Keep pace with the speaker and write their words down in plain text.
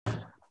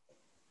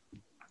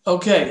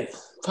Okay,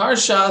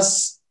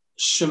 Parshas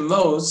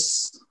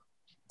Shemos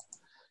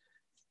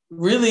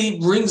really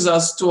brings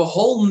us to a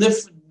whole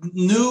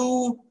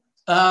new,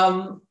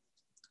 I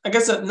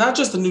guess, not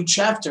just a new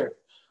chapter,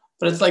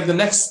 but it's like the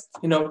next,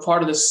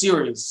 part of the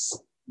series.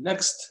 The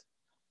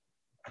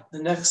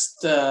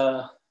next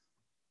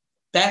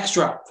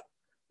backdrop.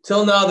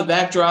 Till now, the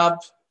backdrop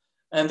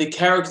and the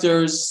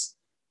characters.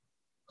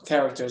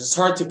 It's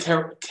hard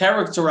to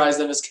characterize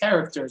them as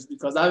characters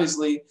because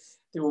obviously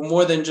they were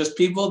more than just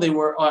people. They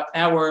were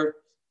our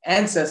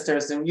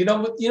ancestors, and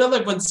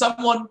like when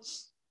someone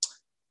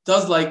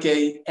does like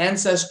a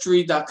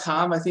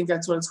ancestry.com, I think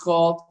that's what it's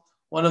called.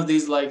 One of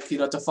these, like,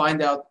 to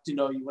find out,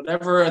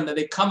 whatever, and then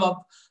they come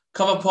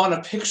upon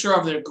a picture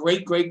of their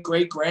great great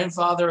great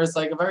grandfather. It's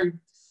like a very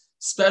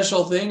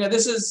special thing, and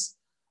this is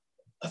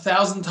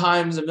 1,000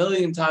 times, a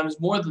million times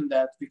more than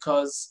that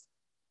because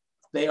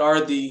they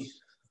are the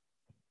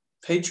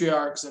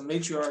patriarchs and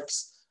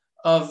matriarchs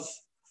of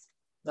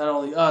not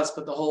only us,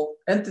 but the whole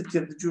entity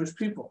of the Jewish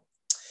people.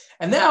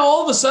 And now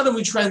all of a sudden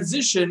we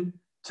transition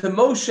to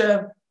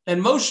Moshe,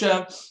 and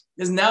Moshe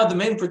is now the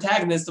main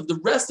protagonist of the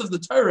rest of the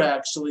Torah,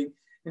 actually,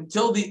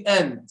 until the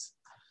end.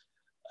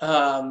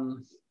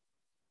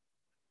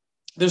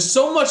 There's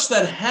so much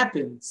that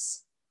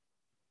happens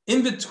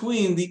in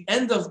between the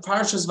end of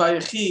Parshas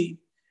Vayechi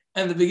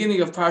and the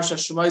beginning of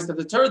Parshas Shemais that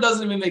the Torah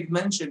doesn't even make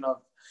mention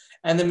of.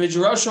 And the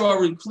Midrashim are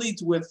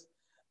replete with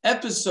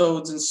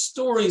episodes and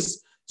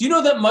stories. Do you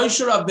know that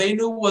Moshe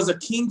Rabbeinu was a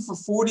king for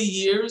 40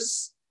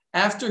 years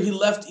after he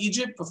left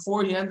Egypt,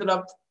 before he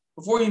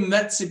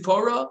met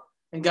Zipporah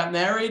and got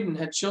married and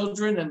had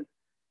children? And,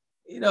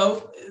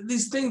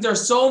 these things, there are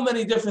so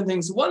many different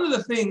things. One of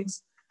the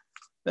things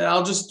that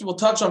we'll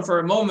touch on for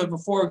a moment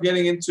before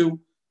getting into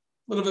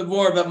a little bit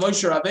more about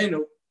Moshe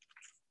Rabbeinu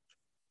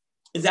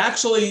is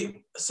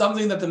actually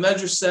something that the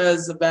Medrash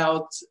says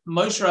about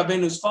Moshe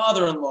Rabbeinu's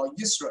father-in-law,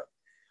 Yisro.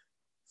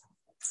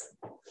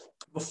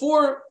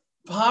 Before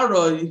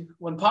Paroi,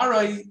 when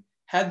Paroi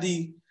had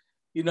we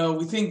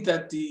think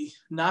that the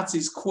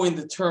Nazis coined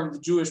the term the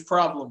Jewish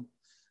problem.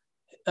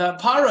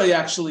 Paroi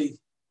actually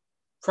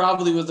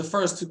probably was the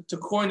first to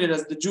coin it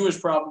as the Jewish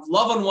problem.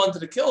 Lavan wanted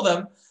to kill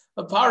them,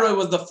 but Paroi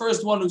was the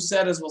first one who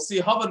said, as we'll see,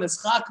 how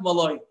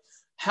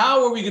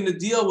are we going to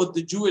deal with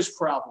the Jewish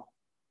problem?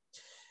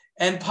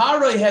 And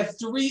Paroi had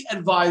 3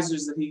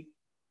 advisors that he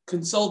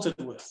consulted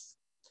with.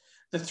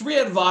 The 3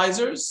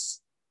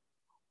 advisors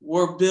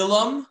were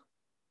Bilam,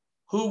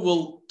 who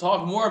we'll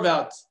talk more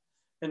about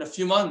in a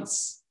few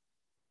months.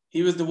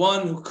 He was the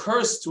one who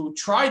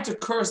tried to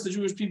curse the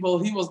Jewish people.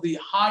 He was the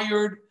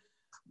hired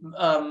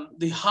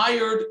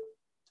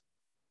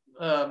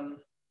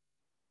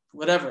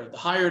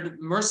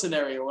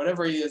mercenary or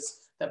whatever he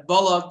is that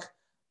Balak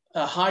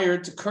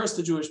hired to curse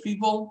the Jewish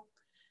people.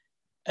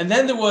 And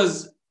then there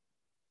was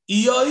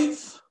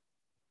Eov,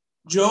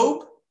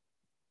 Job,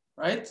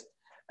 right?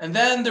 And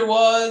then there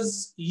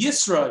was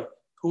Yisro,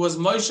 who was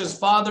Moshe's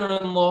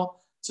father-in-law,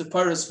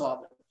 Zipporah's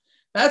father.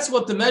 That's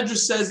what the Medrash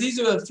says. These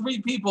are the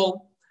 3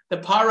 people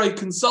that Paroi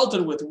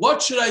consulted with.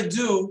 What should I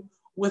do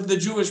with the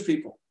Jewish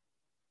people?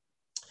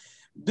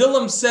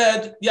 Bilam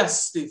said,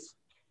 yes, Steve.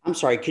 I'm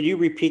sorry, could you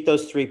repeat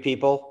those 3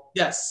 people?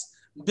 Yes.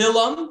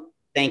 Bilam.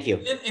 Thank you.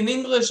 In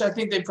English, I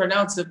think they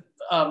pronounce it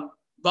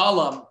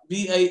Balaam,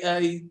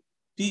 B-A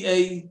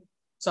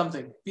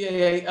something,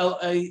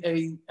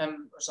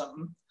 B-A-L-A-A-M or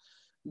something.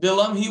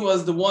 Bilam, he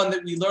was the one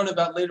that we learn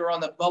about later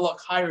on that Balak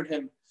hired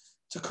him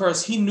to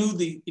curse. He knew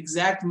the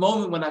exact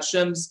moment when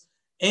Hashem's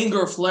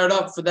anger flared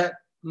up for that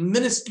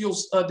minuscule,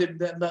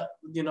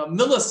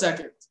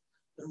 millisecond,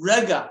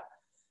 rega.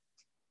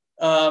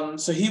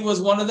 So he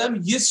was one of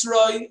them.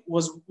 Yisro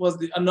was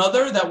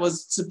another. That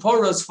was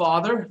Zipporah's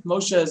father,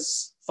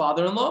 Moshe's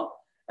father-in-law.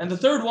 And the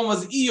third one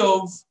was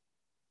Eov.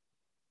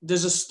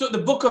 There's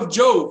the book of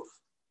Job.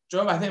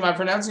 Job, I think, am I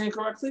pronouncing it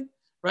correctly?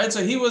 Right?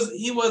 So he was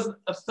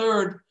a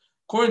third,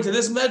 according to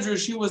this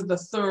Medrash, he was the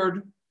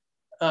third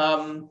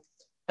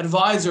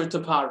advisor to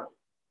Paroi.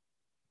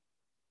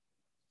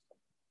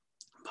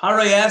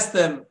 Paroi asked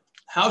them,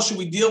 how should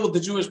we deal with the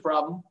Jewish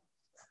problem?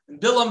 And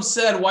Bilam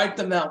said, wipe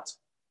them out.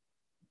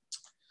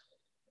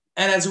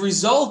 And as a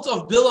result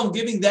of Bilam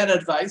giving that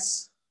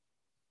advice,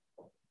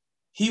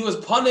 he was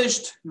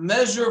punished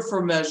measure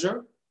for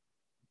measure,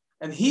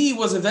 and he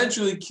was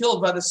eventually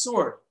killed by the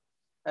sword,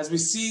 as we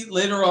see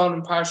later on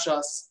in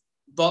Parshas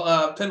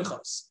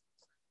Pinchas.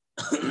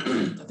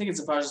 I think it's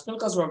in Parshas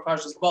Pinchas or in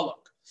Parshas Balak.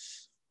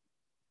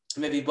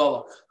 Maybe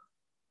Balak.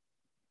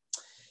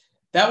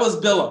 That was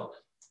Bilam.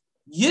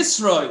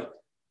 Yisro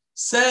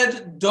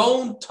said,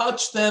 don't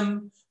touch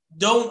them,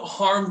 don't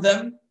harm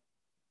them.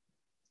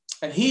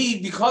 And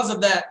because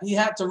of that, he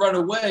had to run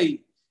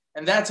away.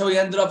 And that's how he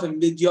ended up in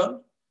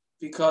Midian,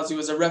 because he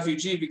was a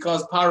refugee,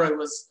 because Paroi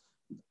was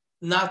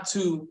not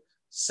too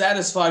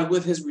satisfied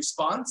with his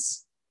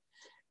response.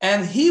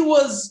 And he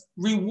was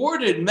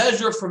rewarded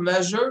measure for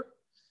measure.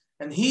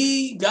 And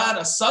he got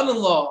a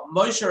son-in-law,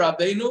 Moshe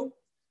Rabbeinu.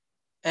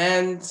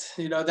 And,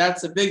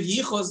 that's a big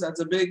yichus,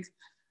 that's a big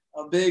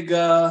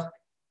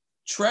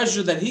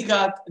treasure that he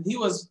got. And he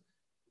was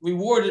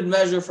rewarded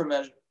measure for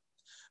measure.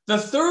 The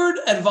third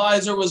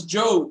advisor was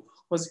Job,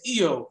 was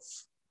Eov.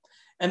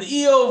 And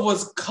Eov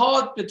was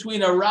caught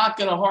between a rock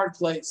and a hard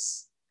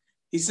place.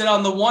 He said,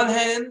 on the one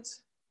hand,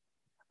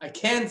 I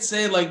can't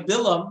say like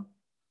Bilam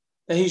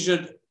that he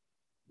should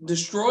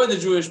destroy the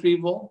Jewish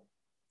people,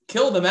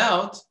 kill them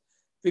out,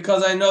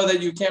 because I know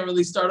that you can't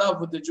really start off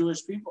with the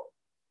Jewish people,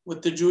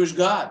 with the Jewish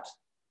God.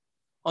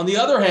 On the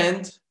other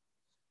hand,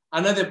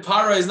 I know that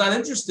Paro is not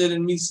interested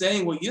in me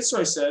saying what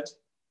Yisro said,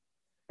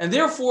 and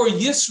therefore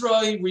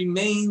Yisro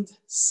remained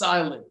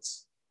silent.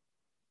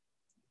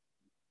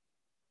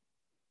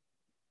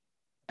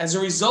 As a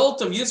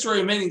result of Yisro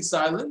remaining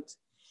silent,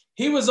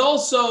 he was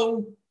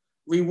also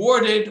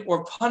rewarded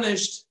or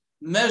punished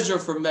measure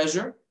for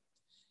measure,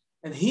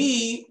 and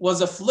he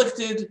was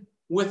afflicted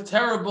with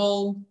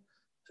terrible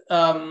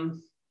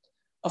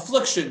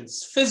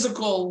afflictions,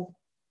 physical,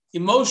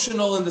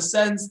 emotional, in the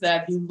sense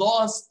that he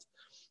lost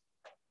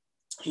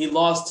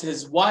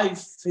his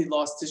wife, he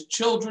lost his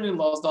children, he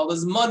lost all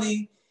his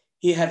money,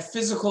 he had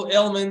physical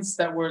ailments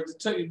that were,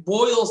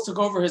 boils took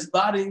over his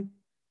body.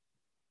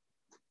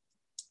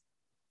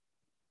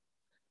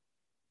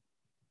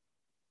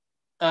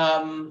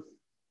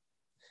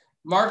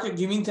 Mark,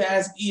 you mean to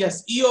ask,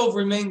 yes, Eov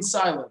remained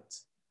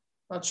silent.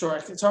 Not sure,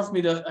 it's hard for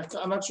me to,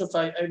 I'm not sure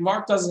if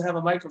Mark doesn't have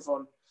a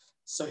microphone,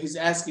 so he's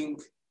asking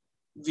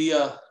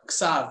via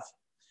Ksav.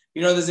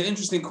 You know, there's an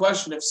interesting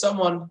question. If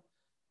someone,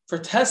 for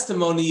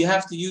testimony, you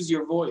have to use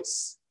your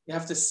voice. You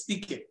have to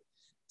speak it. It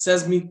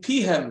says,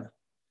 mipihem.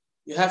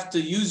 You have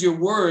to use your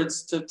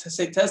words to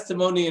say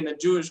testimony in a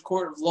Jewish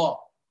court of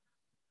law.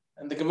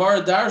 And the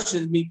Gemara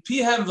Darshan,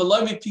 mipihem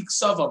v'lo mipi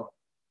ksavam.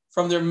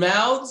 From their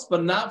mouths,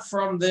 but not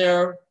from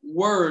their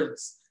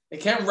words. They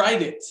can't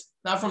write it,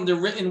 not from the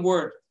written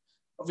word.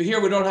 Over here,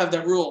 we don't have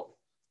that rule,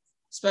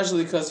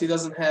 especially because he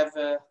doesn't have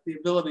the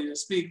ability to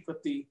speak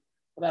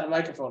without a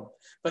microphone.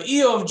 But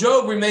Eov,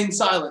 Job, remained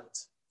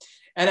silent.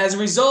 And as a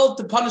result,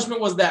 the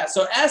punishment was that.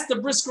 So ask the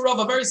Brisker Rav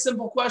a very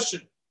simple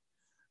question.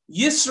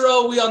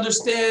 Yisro, we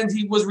understand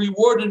he was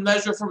rewarded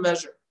measure for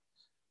measure.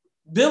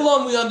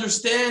 Bilam, we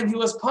understand he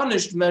was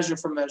punished measure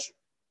for measure.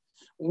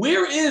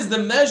 Where is the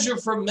measure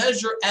for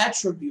measure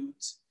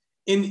attribute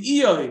in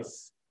Eov,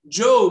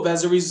 Job,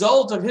 as a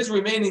result of his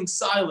remaining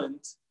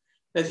silent,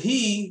 that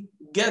he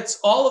gets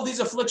all of these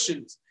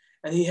afflictions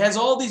and he has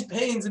all these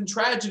pains and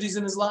tragedies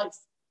in his life?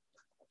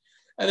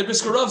 And the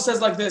Brisker Rav says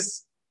like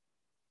this,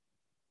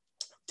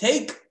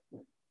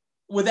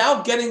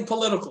 without getting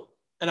political,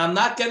 and I'm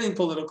not getting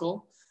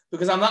political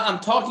because I'm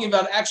talking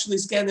about actually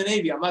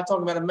Scandinavia. I'm not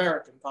talking about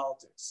American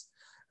politics.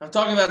 I'm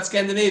talking about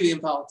Scandinavian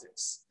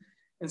politics.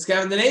 In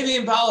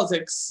Scandinavian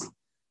politics,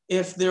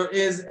 if there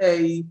is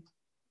a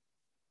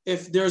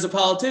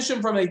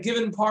politician from a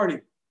given party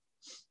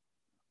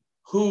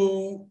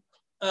who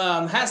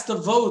has to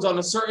vote on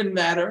a certain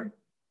matter,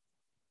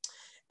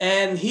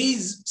 and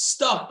he's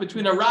stuck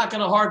between a rock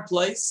and a hard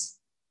place,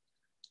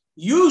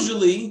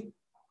 usually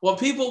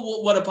what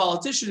a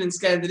politician in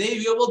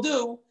Scandinavia will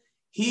do,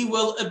 he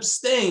will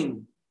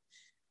abstain,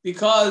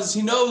 because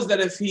he knows that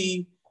if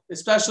he,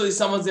 especially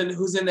someone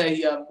who's in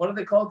a, what are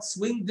they called?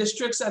 Swing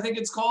districts, I think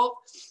it's called,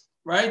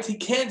 right?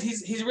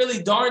 He's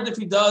really darned if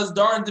he does,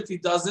 darned if he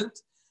doesn't.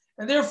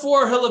 And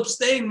therefore he'll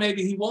abstain.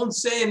 Maybe he won't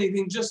say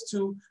anything just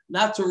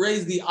not to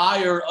raise the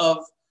ire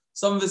of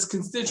some of his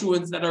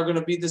constituents that are going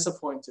to be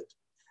disappointed.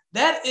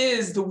 That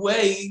is the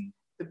way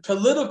the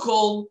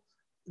political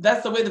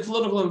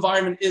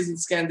environment is in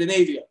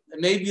Scandinavia. It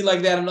may be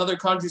like that in other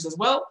countries as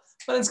well,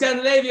 but in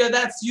Scandinavia,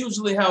 that's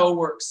usually how it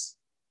works.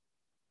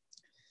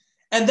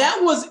 And that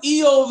was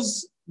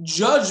Eov's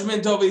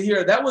judgment over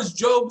here. That was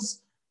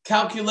Job's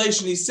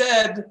calculation. He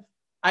said,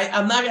 I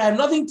have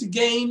nothing to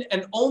gain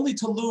and only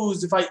to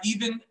lose if I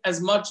even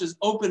as much as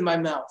open my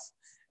mouth.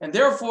 And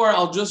therefore,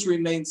 I'll just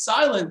remain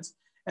silent.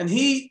 And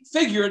he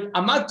figured,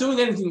 I'm not doing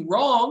anything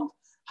wrong.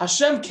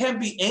 Hashem can't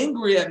be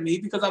angry at me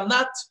because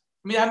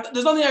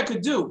there's nothing I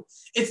could do.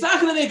 It's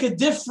not going to make a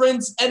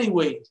difference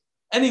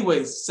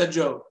anyways, said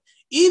Job.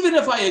 Even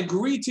if I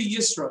agree to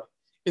Yisro,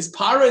 is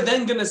Paro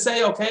then going to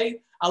say,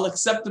 okay, I'll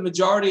accept the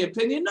majority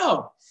opinion?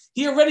 No.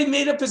 He already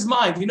made up his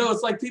mind. You know,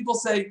 it's like people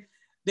say,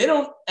 they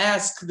don't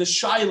ask the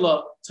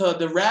shaila to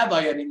the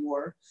rabbi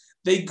anymore.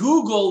 They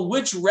Google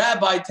which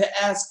rabbi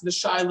to ask the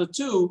shaila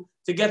to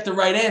get the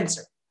right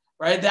answer,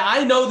 right? That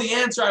I know the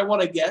answer I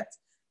want to get.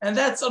 And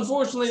that's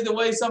unfortunately the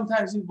way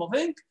sometimes people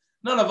think.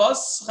 None of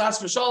us, chas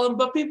v'shalom,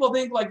 but people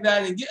think like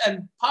that.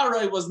 And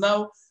Paro was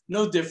no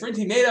different.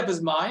 He made up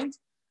his mind,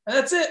 and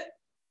that's it.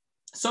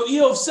 So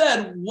Eov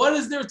said, what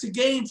is there to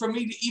gain for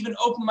me to even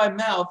open my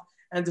mouth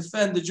and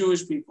defend the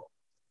Jewish people?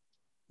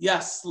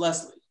 Yes,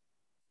 Leslie.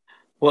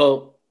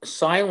 Well,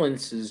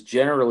 silence is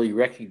generally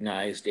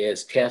recognized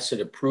as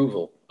tacit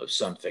approval of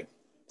something.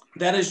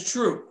 That is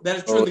true.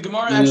 The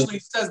Gemara actually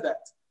says that.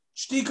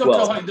 Shtika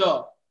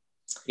kohadah.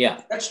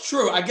 Yeah. That's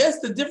true. I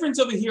guess the difference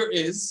over here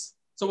is,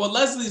 so what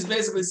Leslie is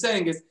basically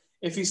saying is,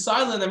 if he's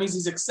silent, that means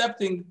he's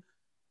accepting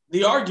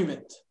the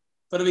argument.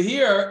 But over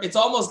here, it's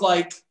almost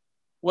like,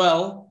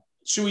 well,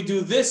 should we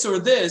do this or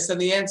this? And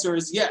the answer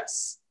is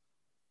yes.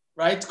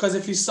 right? Because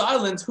if he's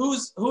silent, who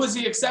is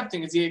he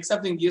accepting? Is he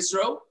accepting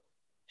Yisro,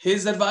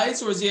 his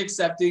advice, or is he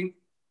accepting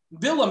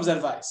Bilam's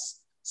advice?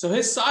 So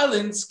his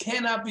silence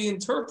cannot be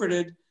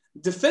interpreted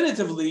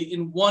definitively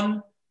in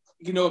one,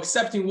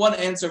 accepting one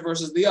answer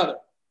versus the other.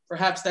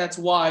 Perhaps that's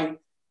why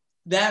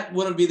that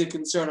wouldn't be the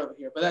concern over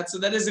here. But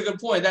that is a good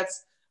point.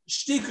 That's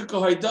shtika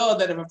kohaida,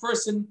 that if a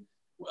person,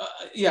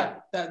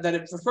 that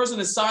if a person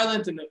is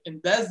silent in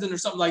Bezdin or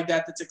something like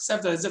that, that's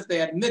accepted as if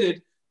they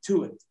admitted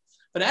to it.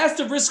 But as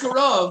to Brisker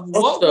Rav,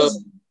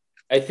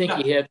 I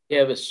think you have to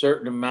have a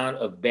certain amount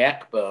of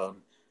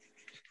backbone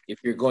if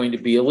you're going to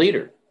be a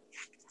leader.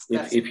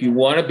 If you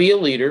want to be a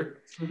leader,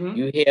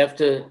 you have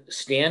to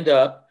stand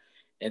up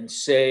and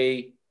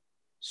say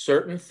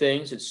certain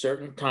things at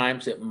certain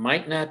times that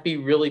might not be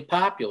really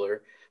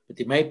popular, but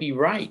they might be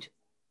right.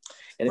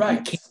 And if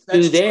you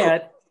can't do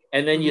that,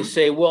 and then you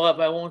say, well, if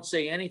I won't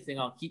say anything,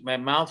 I'll keep my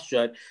mouth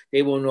shut.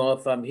 They won't know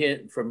if I'm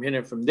hit from here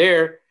and from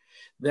there.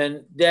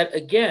 Then that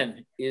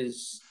again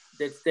those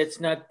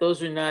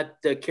are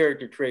not the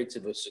character traits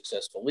of a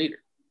successful leader.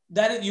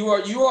 That you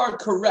are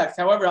correct.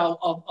 However,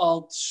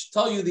 I'll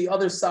tell you the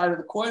other side of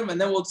the coin,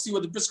 and then we'll see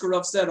what the Brisker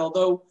Rav said,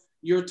 although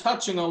you're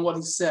touching on what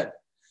he said.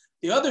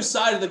 The other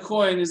side of the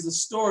coin is the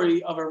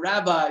story of a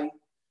rabbi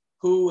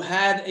who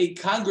had a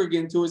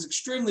congregant who was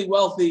extremely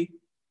wealthy,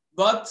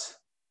 but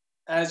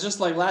as just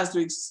like last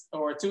week's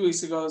or 2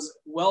 weeks ago's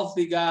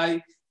wealthy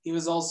guy, he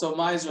was also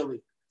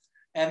miserly.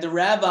 And the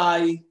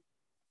rabbi,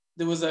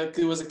 there was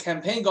a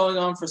campaign going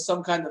on for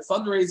some kind of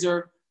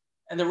fundraiser,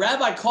 and the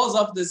rabbi calls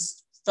up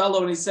this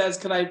fellow and he says,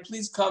 "Can I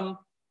please come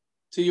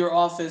to your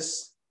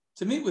office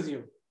to meet with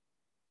you?"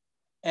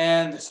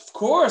 And of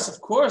course.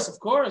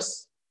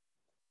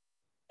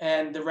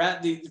 And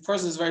the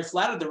person is very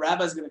flattered. The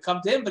rabbi is going to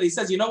come to him, but he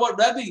says, "You know what,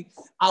 Rebbe?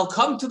 I'll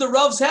come to the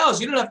Rav's house.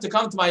 You don't have to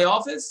come to my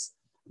office."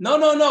 No,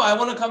 I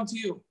want to come to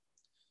you.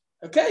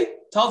 Okay,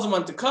 tells him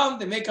when to come.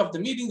 They make up the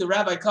meeting. The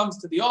rabbi comes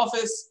to the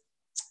office,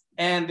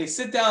 and they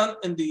sit down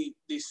in the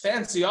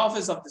fancy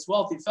office of this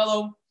wealthy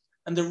fellow,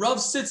 and the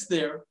Rav sits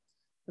there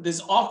with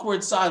this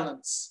awkward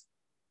silence,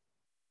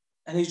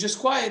 and he's just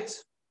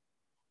quiet.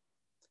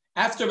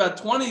 After about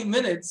 20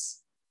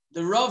 minutes,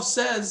 the Rav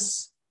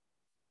says,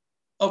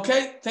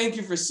 "Okay, thank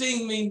you for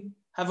seeing me.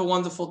 Have a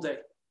wonderful day."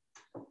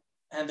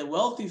 And the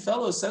wealthy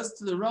fellow says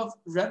to the Rav,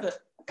 "Rebbe,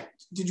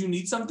 did you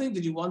need something?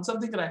 Did you want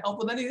something? Can I help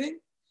with anything?"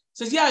 He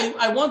says, "Yeah,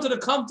 I wanted to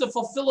come to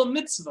fulfill a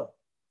mitzvah."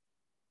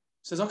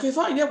 He says, "Okay,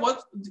 fine. Yeah,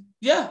 what?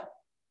 Yeah.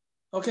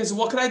 Okay, so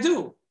what can I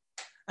do?"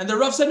 And the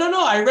Rav said,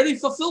 No, I already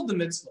fulfilled the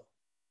mitzvah."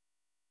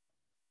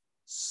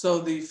 So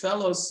the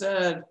fellow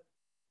said,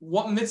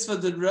 "What mitzvah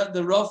did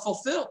the Rav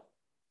fulfill?"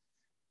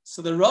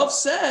 So the Rav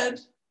said,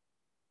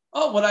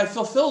 "Oh, what I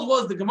fulfilled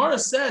was," the Gemara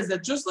says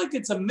that just like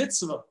it's a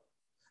mitzvah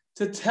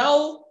to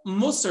tell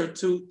Musar,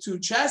 to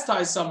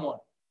chastise someone,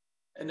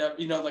 and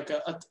like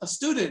a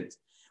student,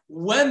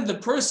 when the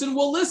person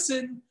will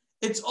listen,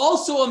 it's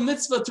also a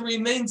mitzvah to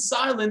remain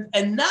silent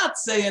and not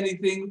say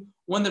anything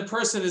when the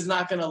person is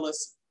not going to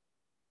listen.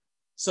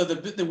 So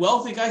the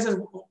wealthy guy says,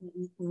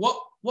 "What?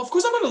 Well, of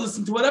course I'm going to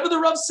listen to whatever the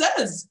Rav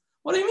says.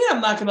 What do you mean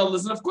I'm not going to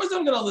listen? Of course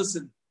I'm going to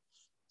listen."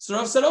 So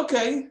Rav said,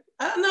 "Okay,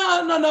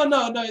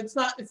 no, it's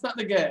not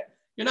the guy.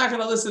 You're not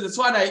going to listen. It's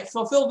fine. I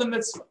fulfilled the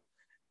mitzvah."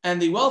 And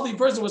the wealthy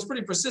person was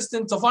pretty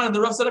persistent. So finally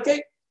the Rav said,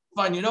 "Okay,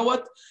 fine. You know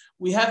what?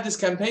 We have this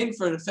campaign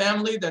for the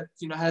family that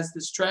has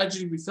this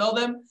tragedy befell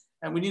them,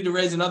 and we need to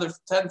raise another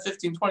 $10,000,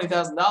 $15,000,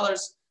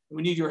 $20,000. And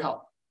we need your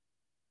help."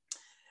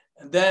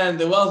 And then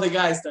the wealthy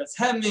guy starts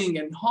hemming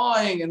and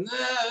hawing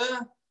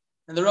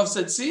and the Rav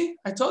said, "See,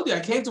 I told you,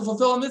 I came to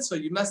fulfill a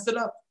mitzvah. You messed it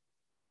up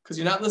because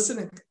you're not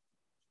listening."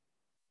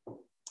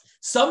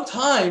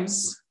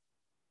 Sometimes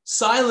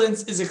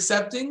silence is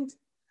accepting,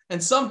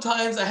 and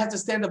sometimes I have to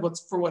stand up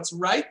for what's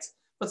right.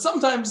 But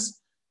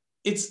sometimes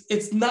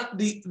it's not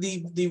the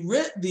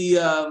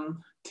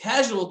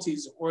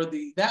casualties or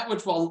that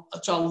which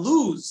I'll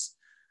lose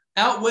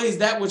outweighs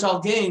that which I'll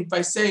gain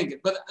by saying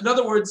it. But in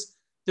other words,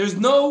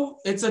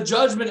 it's a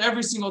judgment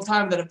every single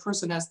time that a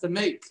person has to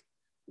make,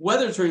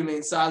 whether to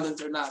remain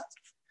silent or not,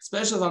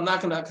 especially if I'm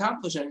not going to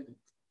accomplish anything.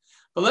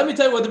 But let me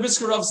tell you what the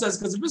Brisker Rav says,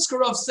 because the Brisker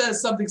Rav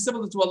says something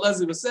similar to what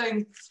Leslie was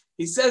saying.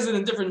 He says it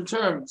in different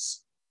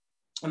terms.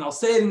 And I'll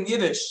say it in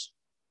Yiddish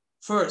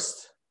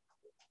first.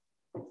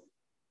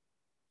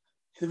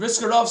 The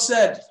Brisker Rav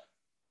said,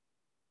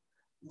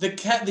 the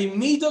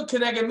midah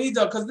keneged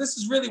midah, because this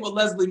is really what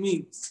Leslie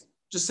means.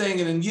 Just saying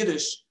it in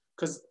Yiddish,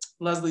 because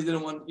Leslie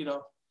didn't want,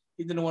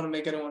 he didn't want to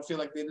make anyone feel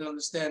like they didn't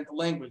understand the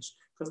language.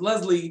 Because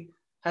Leslie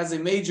has a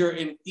major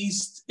in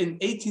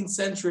 18th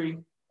century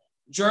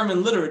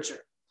German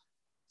literature.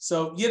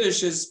 So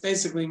Yiddish is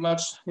basically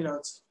much,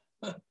 it's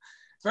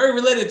very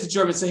related to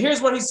German. So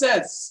here's what he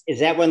says. Is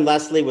that when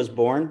Leslie was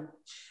born?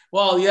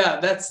 Well, yeah,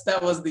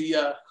 that was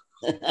the.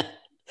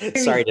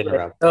 Sorry to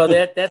interrupt. Oh,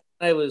 that's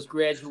when I was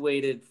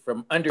graduated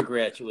from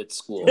undergraduate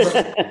school.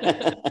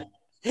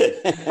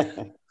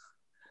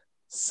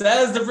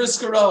 Says the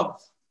Brisker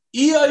Rav,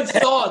 I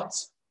thought,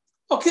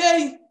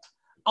 okay,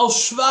 I'll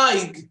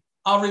schweig,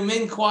 I'll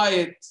remain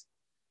quiet.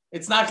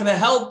 It's not going to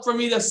help for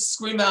me to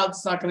scream out.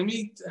 It's not going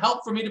to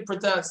help for me to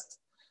protest.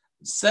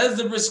 Says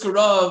the Brisker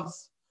Rav,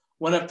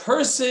 when a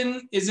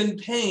person is in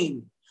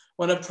pain,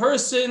 when a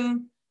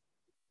person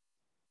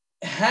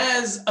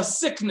has a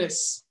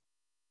sickness,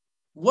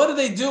 what do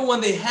they do when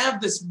they have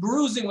this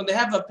bruising, when they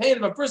have a pain?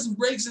 If a person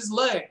breaks his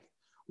leg,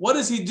 what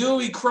does he do?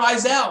 He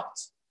cries out.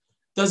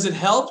 Does it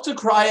help to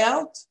cry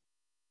out?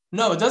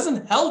 No, it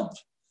doesn't help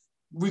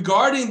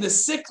regarding the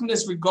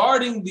sickness,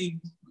 regarding the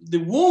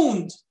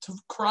wound to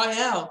cry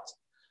out.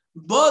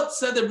 But,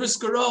 said the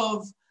Brisker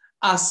Rav,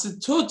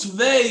 asitut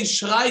vei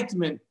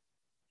shreitmen.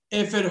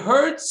 If it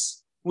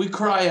hurts, we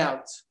cry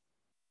out.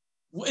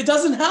 It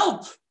doesn't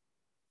help.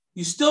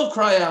 You still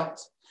cry out.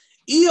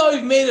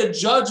 Eoy made a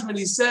judgment.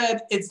 He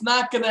said, it's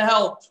not going to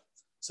help.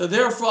 So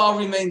therefore, I'll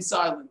remain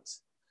silent.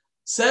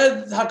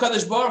 Said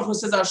HaKadosh Baruch Hu,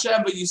 says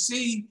Hashem, but you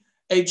see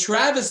a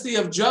travesty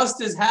of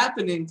justice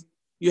happening.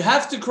 You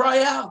have to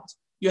cry out.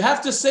 You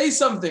have to say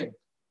something.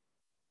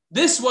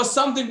 This was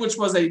something which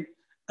was a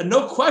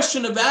no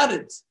question about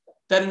it,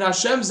 that in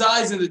Hashem's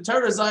eyes, in the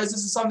Torah's eyes,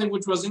 this is something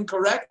which was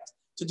incorrect,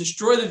 to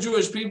destroy the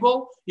Jewish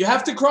people. You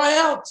have to cry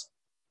out.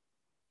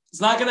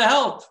 It's not going to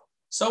help.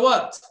 So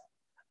what?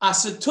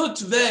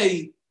 Asatut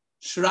vei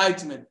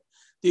shreitmen.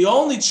 The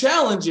only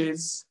challenge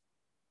is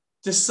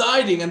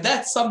deciding, and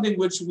that's something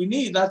which we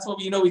need. That's what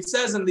it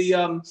says in the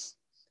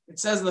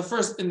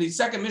in the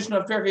second mission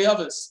of Pirkei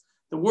Avos.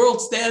 The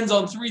world stands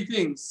on three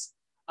things: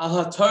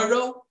 al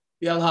haTorah,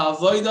 al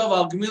ha'avodah,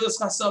 al gemilas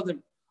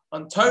chasadim.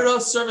 On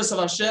Torah, service of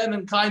Hashem,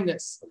 and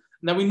kindness.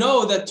 Now we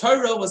know that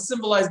Torah was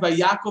symbolized by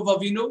Yaakov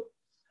Avinu,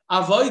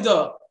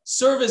 avodah,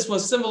 service,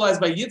 was symbolized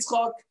by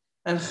Yitzchak,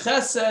 and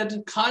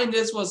Chesed,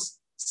 kindness, was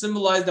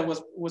symbolized, that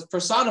was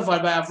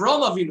personified by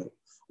Avraham Avinu.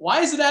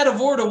 Why is it out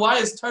of order? Why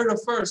is Torah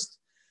first?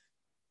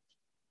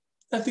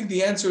 I think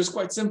the answer is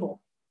quite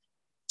simple.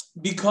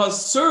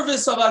 Because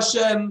service of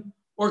Hashem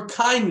or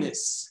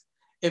kindness,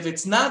 if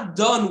it's not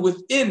done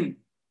within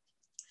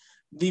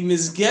the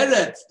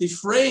mizgeret, the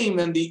frame,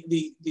 and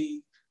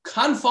the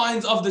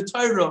confines of the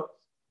Torah,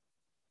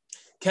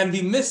 can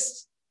be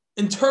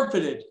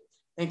misinterpreted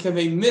and can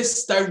be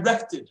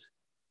misdirected.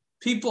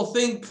 People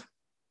think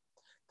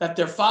that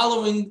they're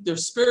following their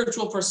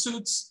spiritual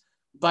pursuits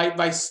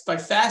by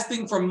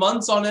fasting for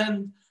months on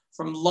end,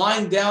 from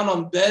lying down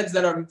on beds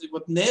that are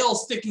with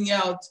nails sticking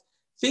out,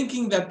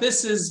 thinking that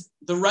this is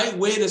the right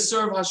way to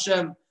serve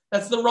Hashem.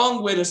 That's the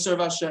wrong way to serve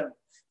Hashem.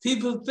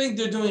 People think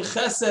they're doing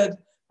chesed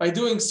by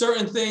doing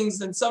certain things,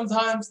 and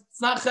sometimes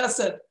it's not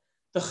chesed.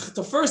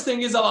 The first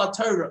thing is al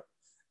Torah.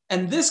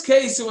 In this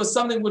case, it was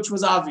something which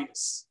was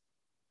obvious.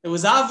 It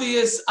was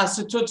obvious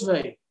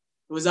asitutvei. It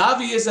was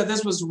obvious that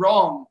this was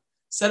wrong.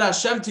 Said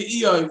Hashem to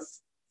Eov,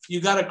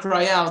 you got to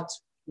cry out,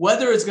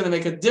 whether it's going to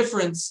make a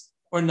difference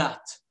or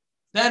not.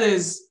 That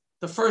is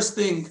the first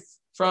thing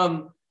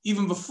from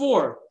even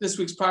before this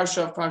week's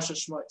parsha of Parsha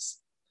Shmos.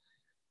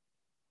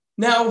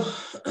 Now,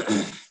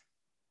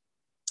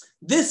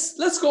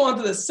 let's go on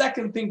to the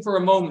second thing for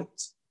a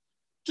moment,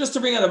 just to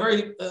bring out a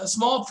very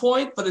small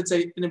point, but it's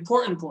an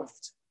important point.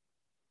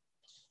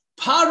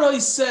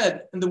 Paroi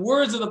said, and the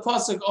words of the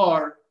pasuk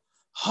are,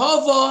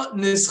 Hava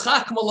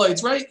nischak maloi.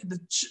 It's right,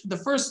 the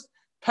first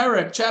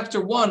parak, chapter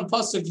 1,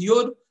 pasuk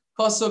Yud,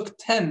 pasuk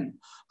 10.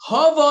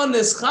 Hava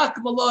nischak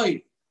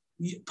maloi.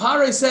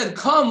 Paroi said,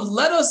 come,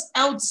 let us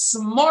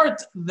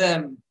outsmart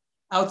them.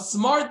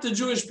 Outsmart the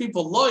Jewish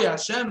people. Lo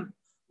Hashem.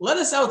 Let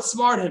us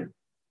outsmart him.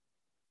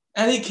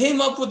 And he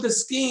came up with the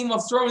scheme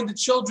of throwing the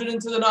children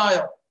into the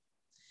Nile.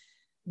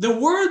 The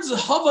words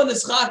Hava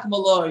nischak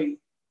maloi,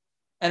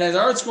 and as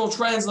ArtScroll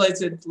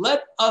translates it,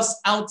 let us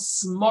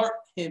outsmart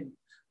him.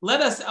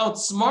 Let us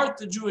outsmart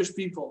the Jewish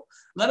people.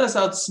 Let us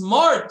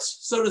outsmart,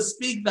 so to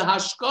speak, the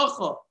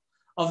hashkacha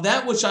of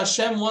that which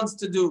Hashem wants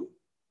to do.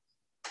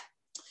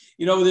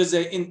 There's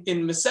in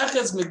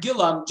Meseches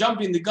Megillah, I'm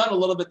jumping the gun a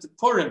little bit to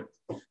Purim,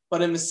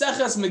 but in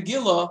Meseches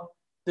Megillah,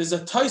 there's a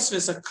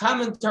Tosfos, a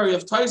commentary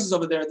of Tosfos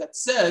over there that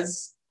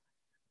says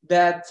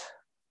that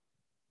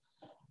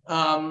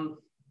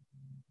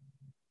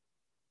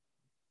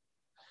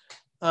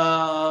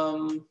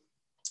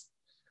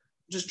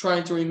just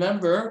trying to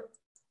remember.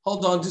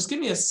 Hold on, just give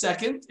me a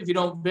second, if you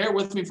don't bear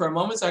with me for a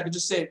moment, so I can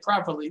just say it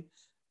properly.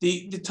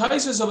 The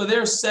Tosfos over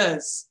there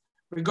says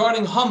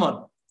regarding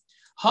Haman.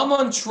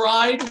 Haman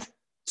tried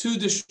to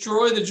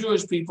destroy the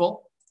Jewish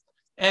people,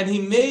 and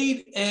he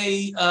made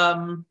a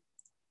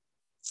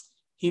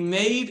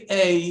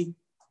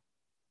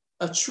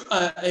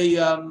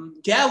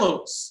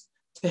gallows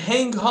to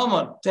hang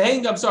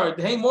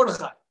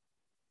Mordechai.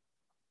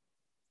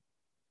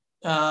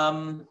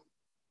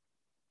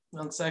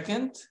 One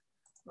second,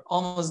 we're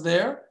almost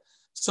there.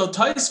 So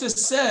Tosfos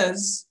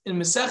says in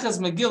Meseches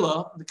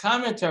Megillah, the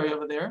commentary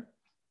over there,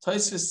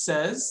 Tosfos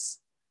says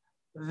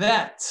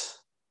that,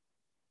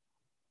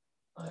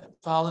 I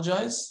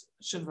apologize,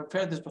 I should have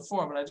prepared this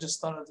before, but I just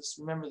thought I'd just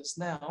remember this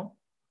now.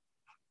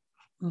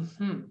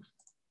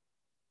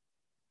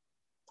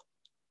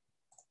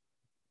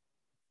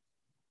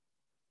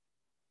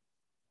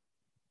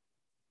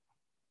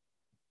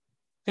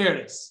 Here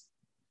it is.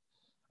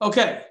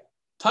 Okay,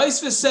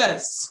 Taisvis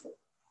says,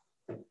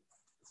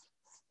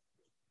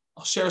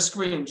 I'll share a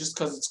screen just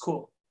because it's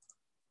cool.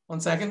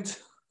 1 second.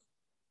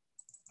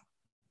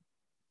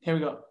 Here we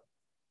go.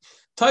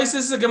 Taisvis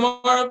is a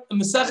Gemara,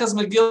 Maseches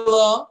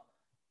Megillah,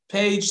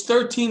 page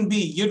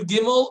 13b, Yud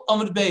Gimel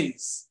Amud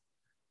Beis.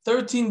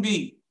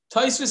 13b.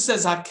 Taisvis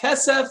says,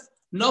 HaKesef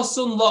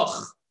Nosun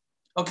Loch.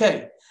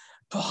 Okay.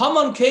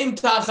 Haman came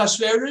to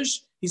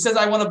Achashverosh. He says,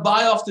 I want to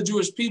buy off the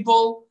Jewish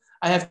people.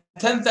 I have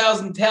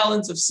 10,000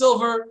 talents of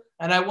silver,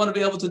 and I want to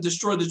be able to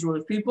destroy the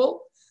Jewish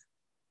people.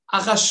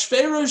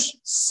 Achashverosh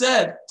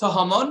said to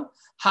Haman,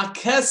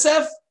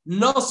 HaKesef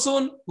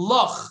Nosun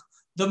Loch.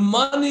 The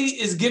money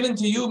is given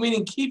to you,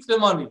 meaning keep the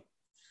money.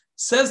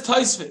 Says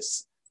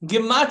Taisvis,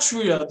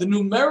 Gematria, the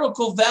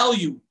numerical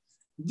value,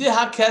 the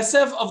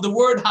HaKesef of the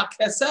word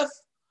HaKesef,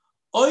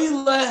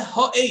 Oile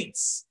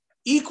Ha'etz,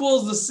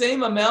 equals the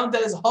same amount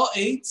as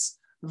Ha'etz,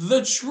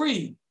 the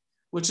tree,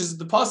 which is,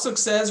 the Pasuk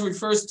says,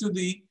 refers to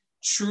the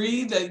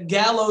tree, the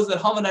gallows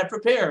that Haman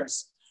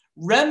prepares.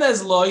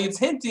 Remez lo, it's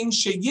hinting,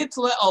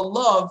 Sheyitle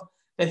alav,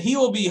 that he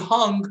will be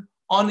hung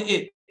on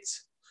it.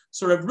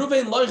 So Rav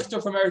Ruvain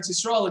Leuchter from Eretz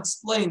Yisrael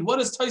explained, what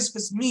does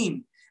Taisvis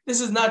mean? This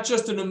is not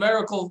just a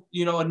numerical,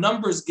 a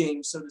numbers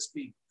game, so to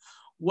speak.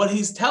 What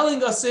he's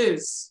telling us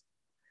is,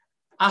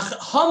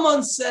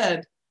 Haman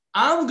said,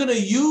 I'm going to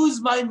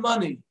use my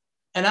money,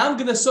 and I'm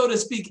going to, so to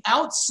speak,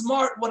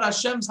 outsmart what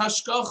Hashem's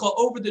hashgacha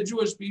over the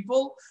Jewish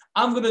people.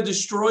 I'm going to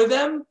destroy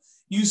them.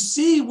 You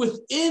see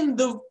within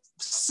the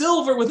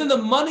silver, within the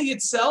money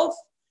itself,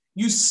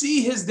 you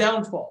see his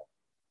downfall.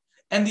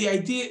 And the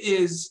idea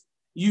is,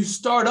 you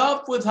start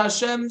off with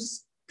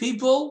Hashem's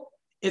people,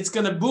 it's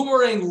going to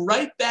boomerang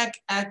right back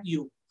at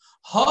you.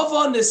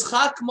 Hava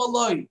nischak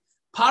maloi.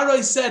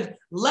 Paroi said,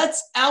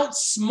 let's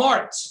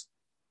outsmart.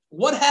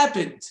 What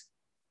happened?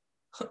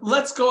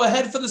 Let's go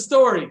ahead for the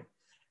story.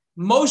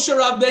 Moshe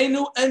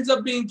Rabbeinu ends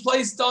up being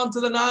placed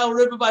onto the Nile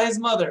River by his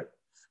mother.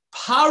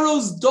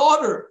 Paro's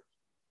daughter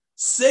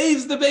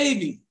saves the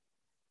baby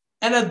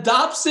and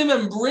adopts him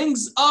and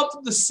brings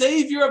up the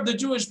savior of the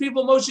Jewish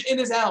people, Moshe, in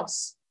his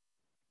house.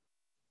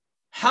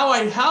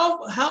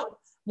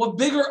 What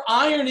bigger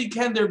irony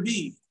can there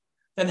be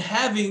than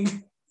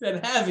having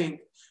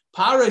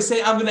Paro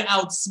say, I'm going to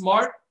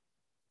outsmart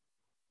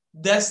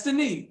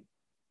destiny?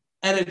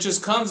 And it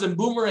just comes and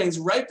boomerangs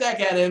right back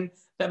at him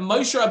that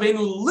Moshe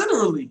Rabbeinu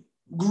literally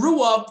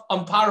grew up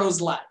on Paro's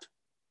lap.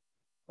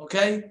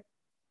 Okay?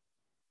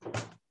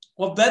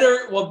 What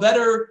better,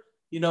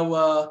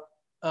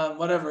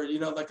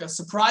 like a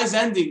surprise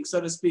ending, so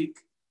to speak,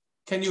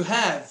 can you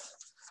have?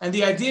 And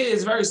the idea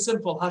is very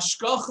simple.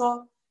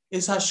 Hashgacha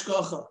is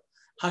hashgacha.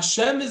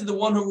 Hashem is the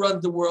one who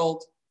runs the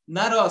world,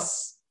 not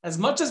us. As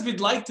much as we'd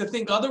like to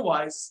think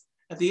otherwise,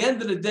 at the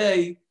end of the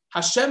day,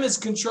 Hashem is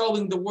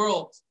controlling the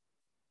world.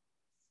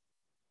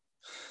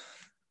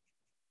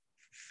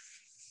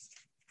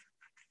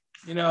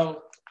 You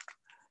know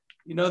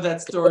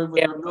that story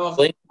with Noah.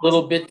 Blinked a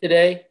little bit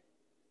today.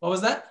 What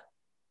was that?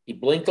 He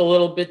blinked a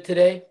little bit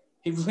today.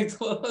 He blinked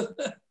a little.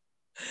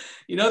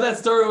 You know that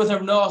story with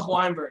Rav Noach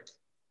Weinberg?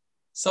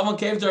 Someone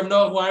came to Rav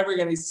Noach Weinberg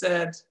and he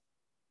said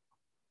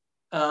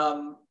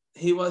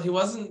he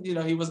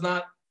was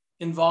not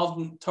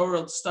involved in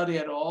Torah study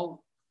at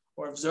all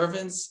or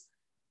observance.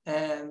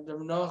 And Rav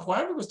Noach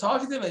Weinberg was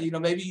talking to him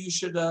and, maybe you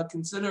should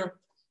consider,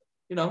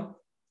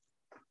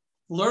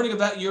 learning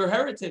about your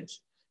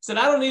heritage. He said,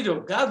 I don't need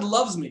to. God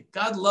loves me.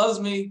 God loves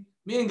me.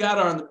 Me and God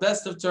are on the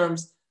best of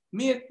terms.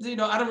 I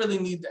don't really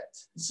need that.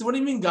 He said, what do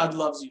you mean God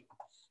loves you?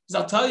 He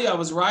said, I'll tell you, I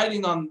was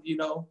riding on,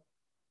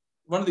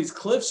 one of these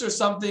cliffs or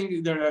something,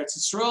 either in Eretz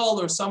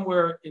Yisrael or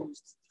somewhere in,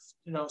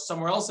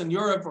 somewhere else in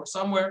Europe or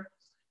somewhere.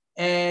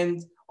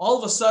 And all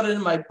of a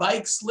sudden my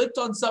bike slipped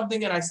on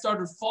something and I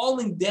started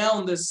falling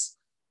down this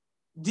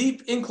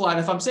deep incline.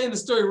 If I'm saying the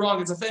story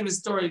wrong, it's a famous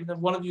story that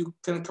one of you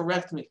can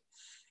correct me.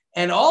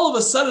 And all of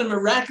a sudden,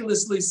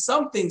 miraculously,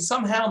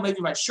 somehow,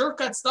 maybe my shirt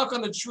got stuck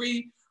on a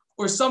tree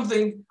or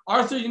something.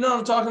 Arthur, you know what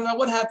I'm talking about?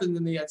 What happened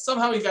in the end?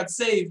 Somehow he got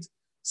saved.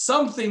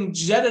 Something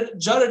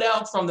jutted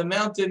out from the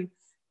mountain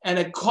and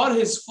it caught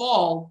his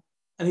fall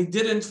and he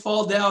didn't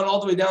fall down all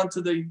the way down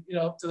to the,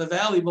 to the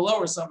valley below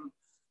or something.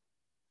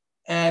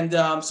 And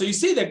so you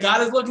see that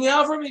God is looking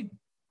out for me.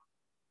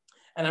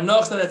 And I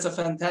know that that's a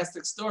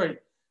fantastic story,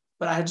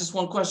 but I had just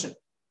one question.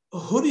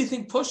 Who do you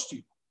think pushed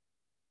you?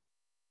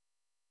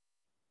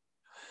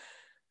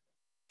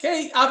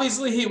 Okay,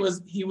 obviously he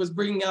was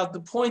bringing out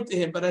the point to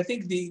him, but I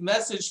think the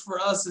message for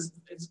us is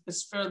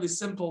fairly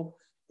simple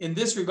in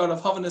this regard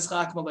of Havan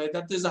Ischak Malay,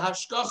 that there's a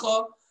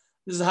hashgacha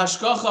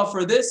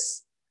for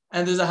this,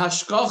 and there's a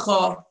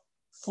hashgacha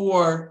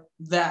for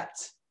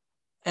that.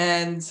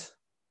 And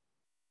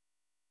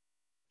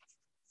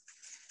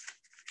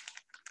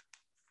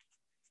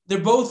they're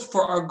both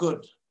for our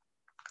good.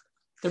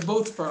 They're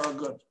both for our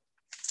good.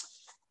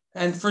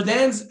 And for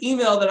Dan's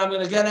email that I'm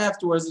going to get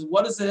afterwards is,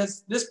 what does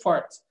this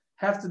part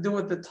have to do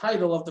with the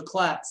title of the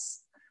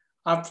class?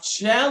 A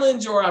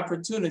challenge or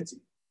opportunity.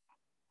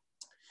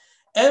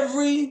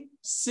 Every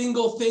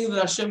single thing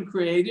that Hashem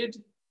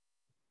created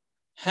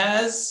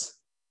has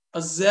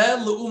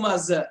Azeh le'uma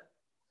zeh.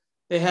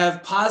 They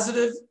have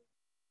positive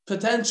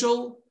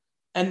potential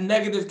and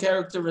negative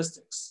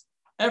characteristics.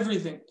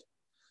 Everything,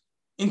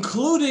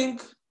 including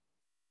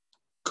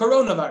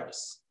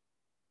coronavirus.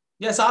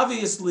 Yes,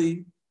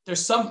 obviously,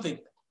 there's something.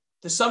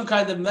 There's some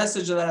kind of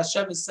message that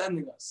Hashem is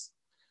sending us.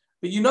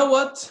 But you know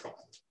what?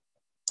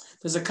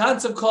 There's a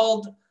concept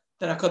called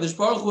that HaKadosh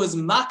Baruch Hu is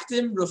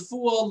makdim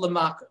refuah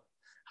lemaka.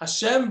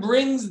 Hashem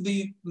brings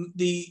the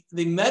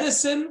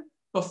medicine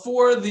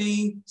before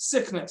the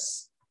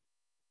sickness.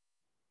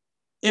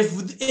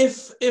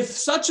 If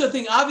such a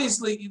thing,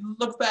 obviously, you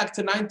look back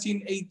to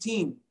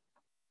 1918.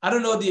 I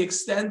don't know the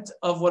extent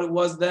of what it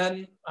was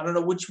then. I don't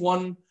know which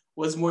one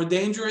was more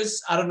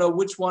dangerous. I don't know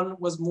which one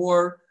was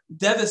more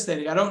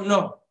devastating. I don't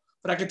know.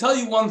 But I can tell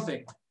you one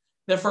thing.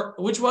 That for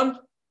which one?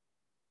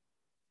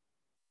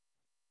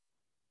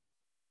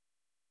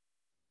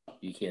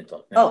 You can't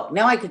talk now. Oh,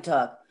 now I could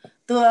talk.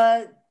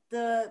 The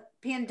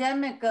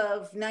pandemic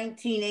of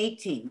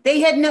 1918. They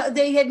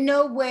had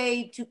no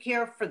way to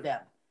care for them.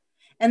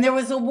 And there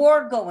was a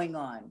war going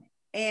on.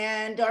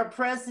 And our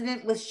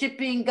president was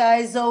shipping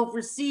guys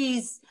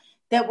overseas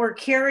that were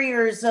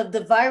carriers of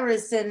the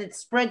virus, and it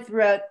spread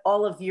throughout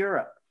all of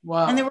Europe.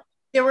 Wow. And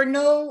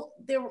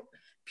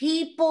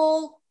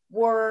people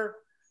were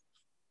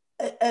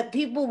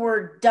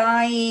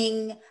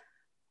dying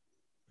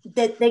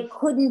that they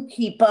couldn't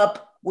keep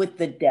up with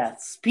the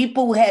deaths.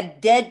 People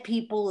had dead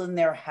people in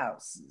their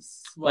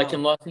houses. Wow. Like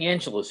in Los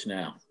Angeles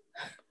now.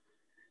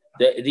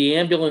 The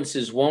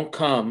ambulances won't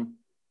come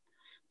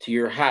to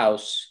your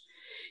house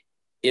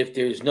if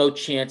there's no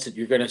chance that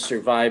you're going to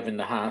survive in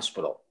the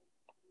hospital.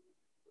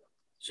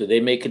 So they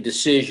make a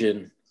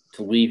decision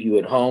to leave you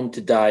at home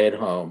to die at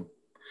home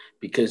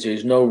because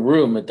there's no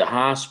room at the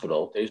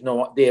hospital.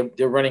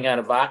 They're running out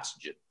of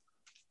oxygen.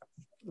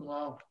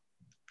 Wow.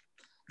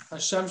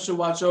 Hashem should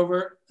watch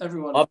over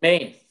everyone.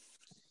 Amen.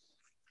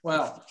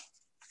 Wow.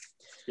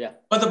 Yeah.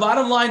 But the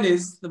bottom line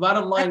is.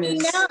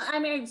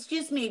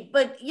 Excuse me,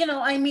 but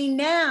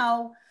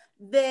now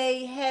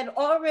they had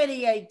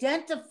already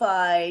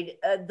identified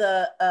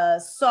the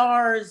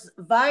SARS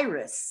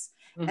virus.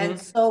 Mm-hmm.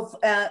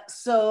 And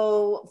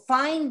so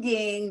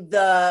finding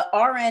the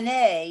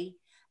RNA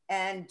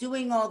and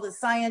doing all the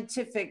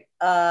scientific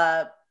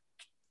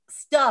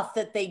stuff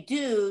that they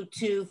do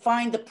to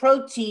find the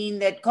protein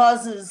that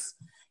causes,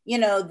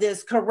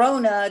 this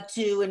corona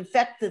to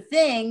infect the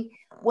thing.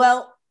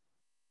 Well,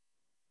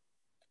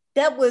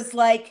 that was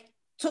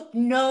took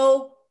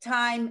no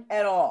time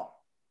at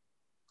all.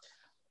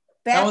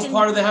 That was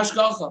part of the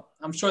hashgacha.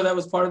 I'm sure that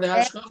was part of the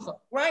hashgacha.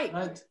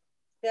 Right.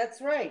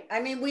 That's right. I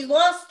mean, we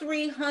lost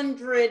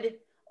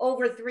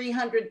over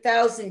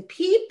 300,000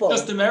 people.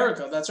 Just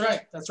America. That's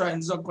right.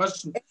 There's no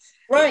question.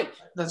 Right.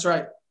 That's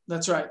right.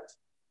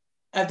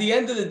 At the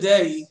end of the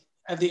day,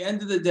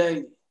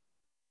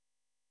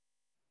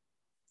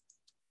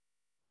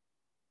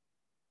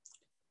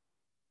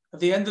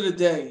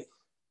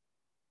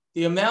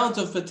 the amount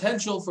of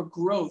potential for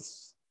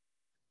growth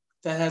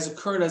that has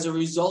occurred as a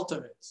result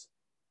of it,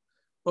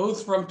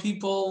 both from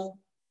people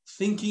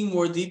thinking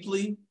more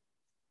deeply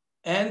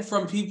and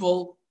from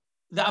people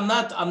that I'm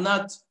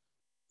not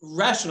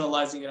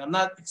rationalizing it. I'm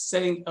not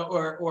saying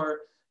or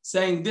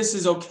saying this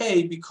is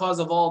okay because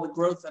of all the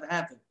growth that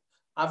happened.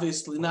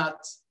 Obviously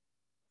not.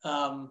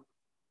 I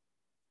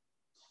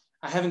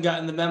haven't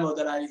gotten the memo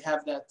that I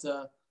have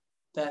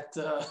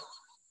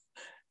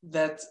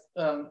that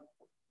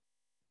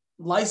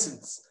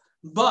license.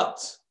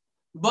 But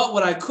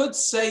what I could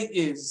say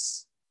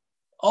is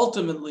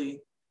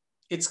ultimately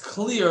it's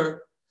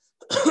clear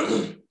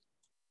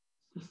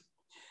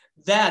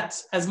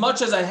that as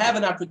much as I have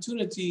an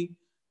opportunity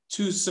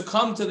to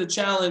succumb to the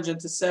challenge and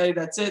to say,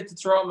 that's it, to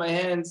throw up my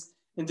hands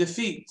in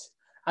defeat,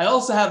 I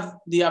also have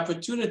the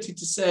opportunity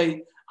to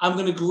say, I'm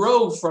going to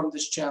grow from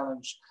this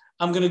challenge.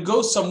 I'm going to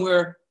go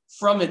somewhere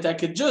from it that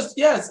could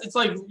it's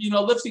like,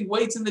 lifting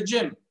weights in the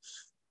gym.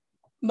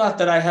 Not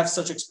that I have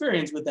such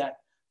experience with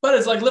that, but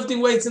it's like lifting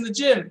weights in the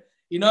gym.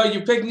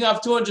 You're picking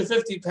up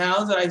 250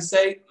 pounds and I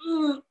say,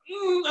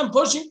 I'm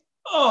pushing.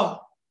 Or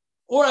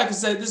I could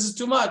say, this is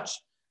too much.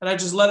 And I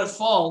just let it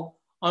fall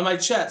on my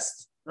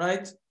chest,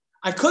 right?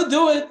 I could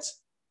do it.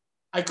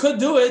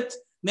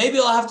 Maybe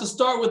I'll have to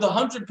start with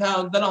 100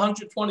 pounds, then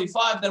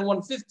 125, then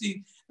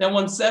 150, then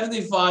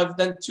 175,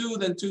 then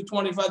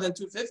 225, then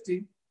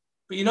 250.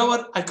 But you know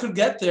what? I could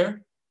get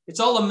there. It's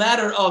all a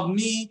matter of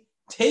me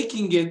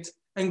taking it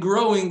and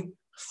growing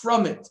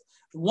from it.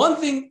 One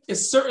thing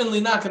is certainly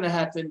not going to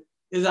happen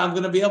is I'm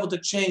going to be able to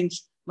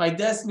change my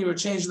destiny or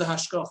change the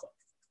hashkafa.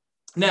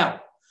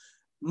 Now,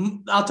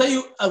 I'll tell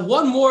you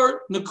one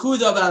more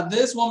nakuda about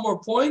this, one more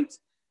point,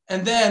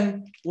 and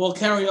then we'll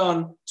carry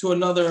on to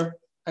another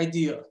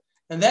idea.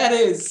 And that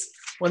is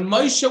when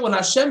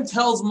Hashem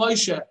tells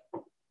Moshe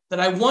that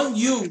I want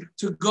you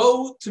to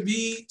go to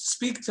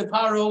speak to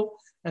Paro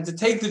and to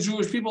take the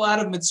Jewish people out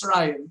of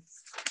Mitzrayim,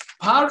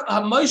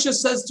 Moshe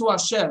says to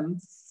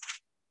Hashem,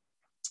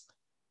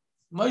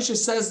 Moshe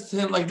says to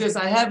him like this,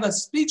 I have a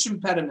speech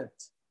impediment.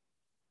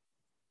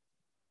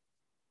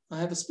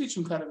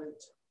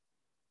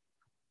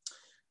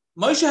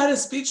 Moshe had a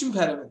speech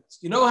impediment.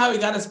 You know how he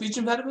got a speech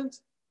impediment?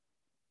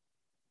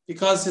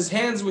 Because his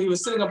hands, he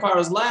was sitting on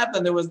Pharaoh's lap,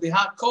 and there was the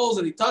hot coals,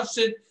 and he touched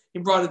it. He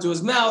brought it to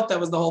his mouth. That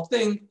was the whole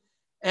thing.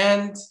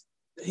 And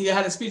he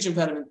had a speech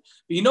impediment.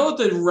 But you know what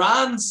the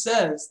Ran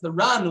says? The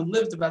Ran, who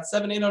lived about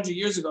 700-800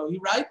 years ago, he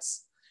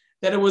writes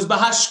that it was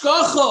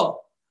Bahashkocho,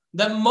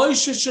 that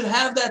Moshe should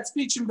have that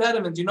speech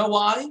impediment. You know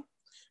why?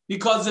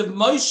 Because if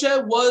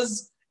Moshe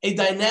was a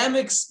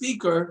dynamic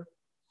speaker,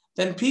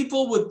 then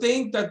people would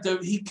think that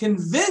he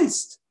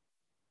convinced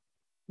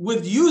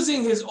with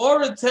using his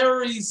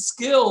oratory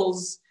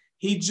skills,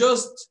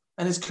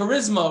 and his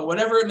charisma,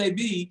 whatever it may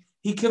be,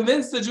 he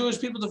convinced the Jewish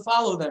people to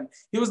follow them.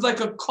 He was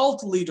like a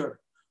cult leader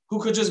who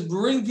could just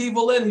bring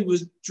people in. He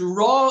was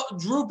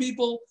drew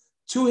people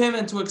to him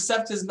and to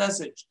accept his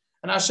message.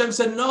 And Hashem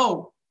said,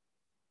 no,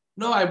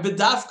 I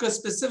bedafka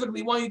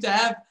specifically want you to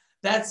have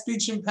that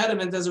speech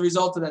impediment as a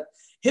result of that.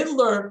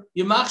 Hitler,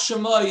 Yamach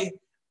Shemoy,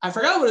 I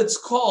forgot what it's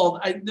called.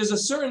 There's a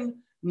certain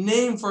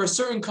name for a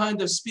certain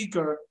kind of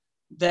speaker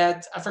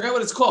that I forgot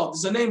what it's called.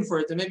 There's a name for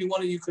it, and maybe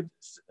one of you could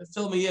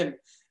fill me in.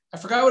 I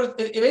forgot what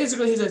it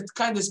basically, he's a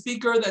kind of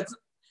speaker that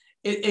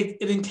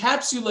it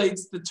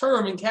encapsulates, the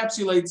term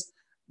encapsulates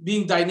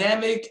being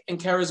dynamic and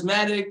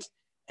charismatic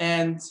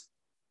and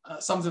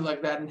something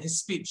like that in his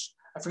speech.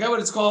 I forgot what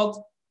it's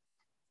called.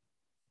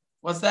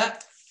 What's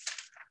that?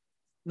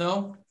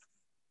 No?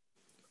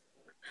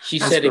 She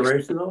said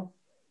inspirational.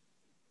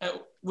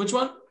 Which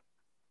one?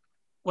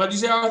 What did you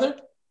say, Arthur?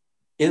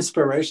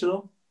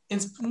 Inspirational. I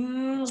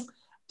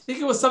think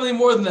it was something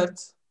more than that.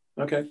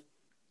 Okay.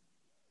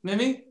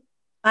 Maybe?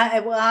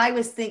 I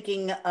was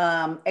thinking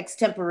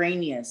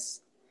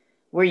extemporaneous,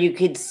 where you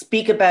could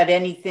speak about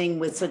anything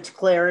with such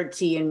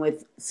clarity and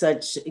with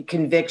such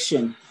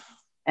conviction.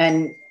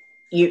 And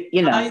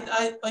you know.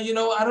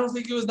 I don't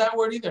think it was that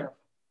word either.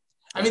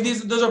 I mean,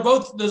 those are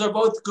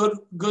both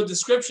good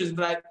descriptions,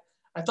 but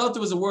I thought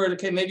there was a word.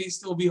 Okay, maybe it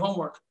will be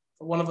homework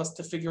for one of us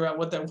to figure out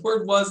what that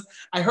word was.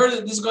 I heard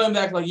it, this is going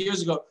back like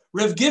years ago.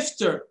 Rev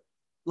Gifter,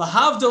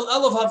 Lahavdil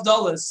Elov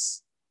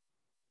Havdalis.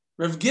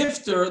 Rev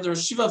Gifter, the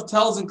Yeshiva of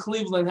Telz in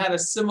Cleveland, had a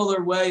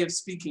similar way of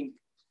speaking.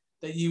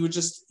 That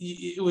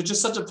it was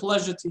just such a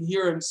pleasure to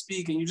hear him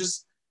speak, and you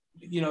just,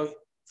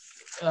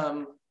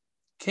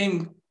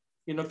 came,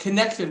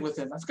 connected with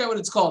him. I forgot what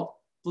it's called.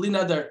 Bli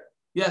Neder.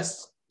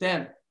 Yes,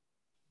 Dan.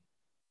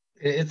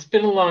 It's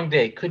been a long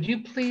day. Could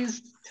you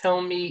please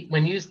tell me,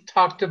 when you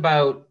talked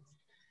about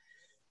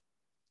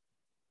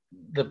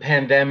the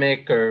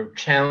pandemic or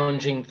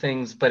challenging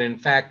things, but in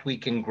fact we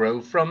can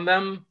grow from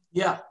them?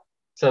 Yeah.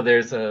 So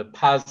there's a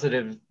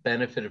positive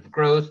benefit of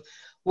growth.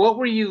 What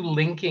were you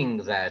linking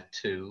that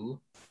to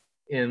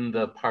in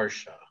the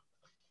Parsha?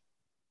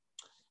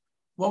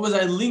 What was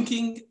I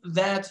linking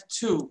that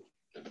to?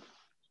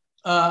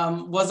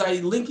 Was I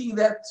linking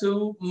that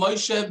to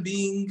Moshe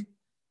being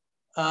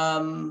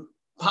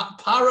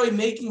Paroi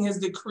making his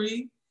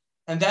decree,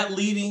 and that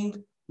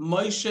leading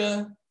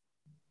Moshe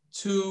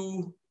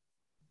to,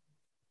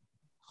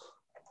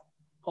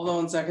 hold on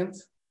 1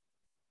 second.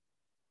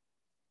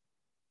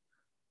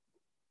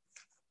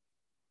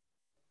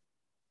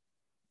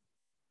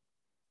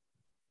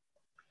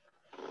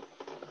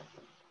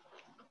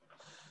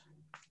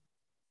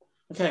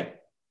 Okay,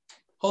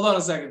 hold on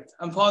a second.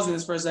 I'm pausing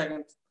this for a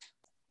second.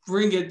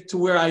 Bring it to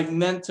where I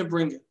meant to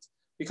bring it,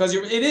 because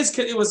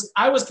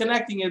I was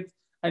connecting it.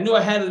 I knew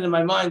I had it in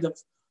my mind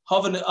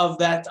of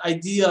that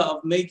idea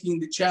of making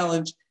the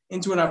challenge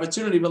into an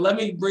opportunity, but let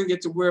me bring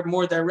it to where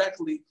more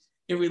directly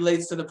it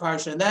relates to the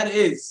parsha, and that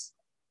is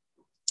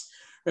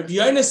Rabbi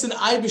Yonasan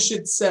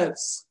Eibeshit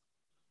says.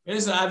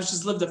 Yonasan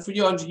Eibeshit lived a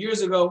few hundred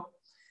years ago,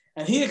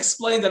 and he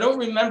explained. I don't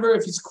remember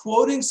if he's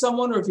quoting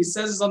someone or if he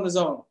says this on his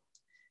own.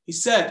 He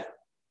said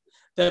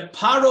that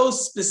Paro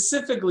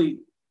specifically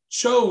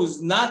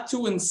chose not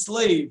to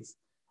enslave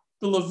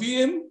the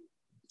Levian,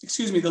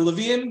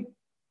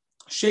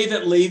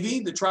 Shevet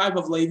Levi, the tribe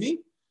of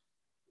Levi,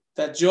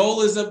 that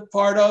Joel is a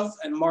part of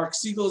and Mark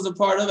Siegel is a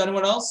part of.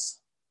 Anyone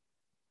else?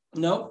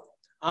 No,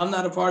 I'm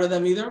not a part of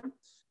them either.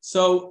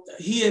 So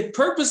he had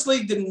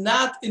purposely did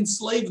not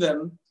enslave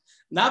them,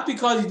 not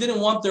because he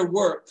didn't want their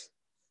work,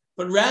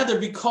 but rather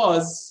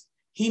because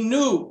he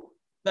knew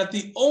that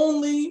the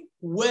only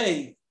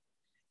way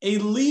a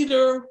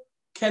leader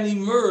can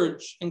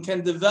emerge and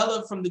can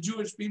develop from the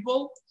Jewish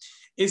people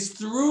is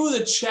through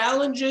the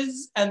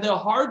challenges and the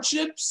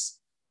hardships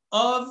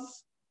of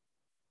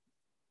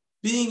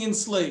being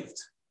enslaved.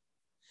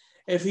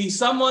 If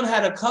someone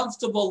had a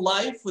comfortable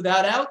life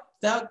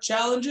without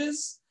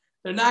challenges,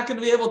 they're not going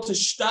to be able to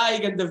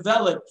steig and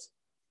develop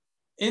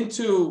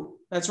into,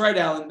 that's right,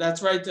 Alan,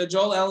 that's right.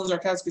 Joel Alan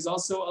Zarkowski is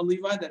also a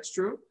Levite, that's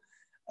true.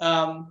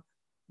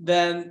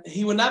 Then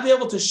he would not be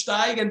able to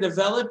steig and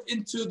develop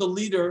into the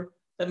leader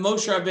that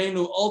Moshe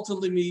Rabbeinu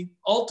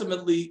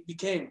ultimately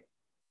became.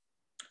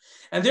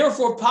 And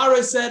therefore,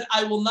 Paro said,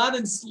 I will not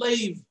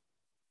enslave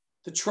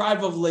the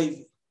tribe of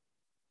Levi.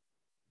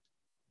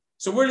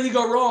 So where did he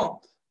go wrong?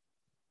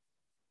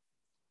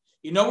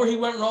 You know where he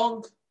went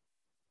wrong?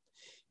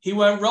 He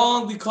went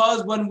wrong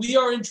because when we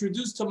are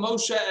introduced to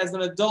Moshe as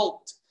an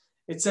adult,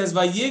 it says,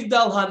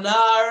 Vayigdal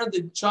Hanar,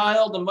 the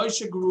child, and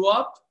Moshe grew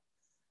up.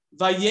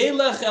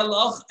 Vayelech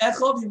el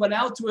Echov, he went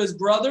out to his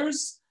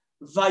brothers.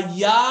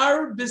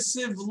 Vayar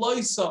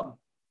b'sivloisam,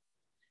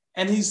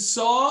 and he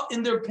saw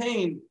in their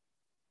pain.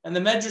 And the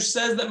Medrash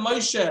says that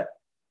Moshe,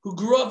 who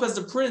grew up as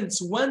a prince,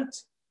 went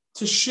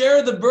to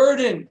share the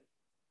burden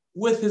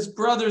with his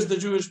brothers, the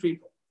Jewish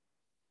people.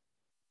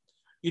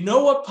 You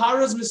know what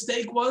Paro's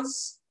mistake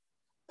was?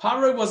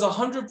 Paro was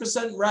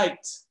 100%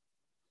 right.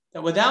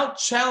 That without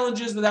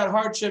challenges, without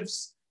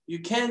hardships, you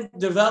can't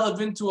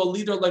develop into a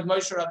leader like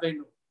Moshe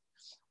Rabbeinu.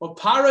 What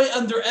Paro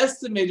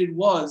underestimated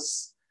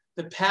was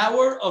the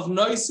power of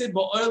Noisid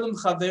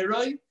Ba'olim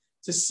Chaveroi,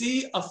 to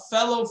see a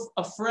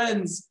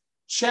friend's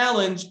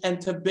challenge and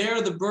to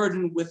bear the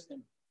burden with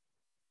him.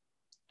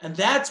 And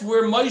that's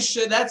where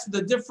Moshe, that's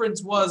the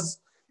difference was,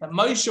 that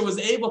Moshe was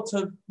able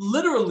to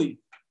literally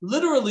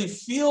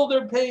feel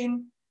their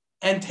pain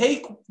and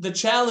take the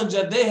challenge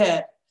that they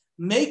had,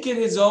 make it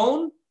his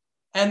own,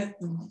 and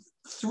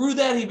through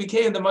that he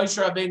became the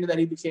Moshe Rabbeinu that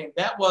he became.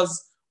 That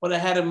was what I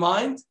had in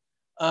mind,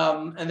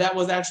 and that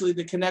was actually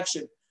the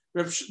connection.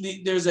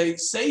 There's a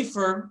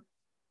sefer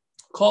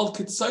called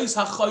Ketzos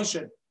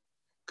HaChoshen.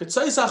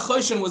 Ketzos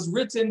HaChoshen was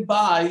written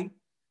by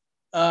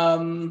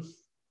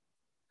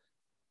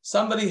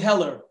somebody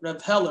Heller,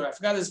 Reb Heller. I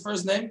forgot his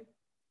first name.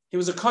 He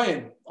was a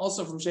Kohen,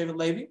 also from Shevet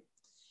Levi.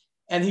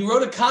 And he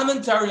wrote a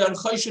commentary on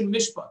Choshen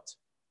Mishpat,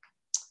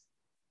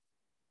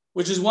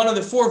 which is one of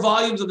the 4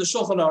 volumes of the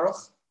Shulchan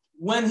Aruch.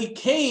 When he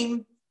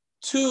came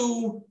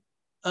to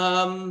get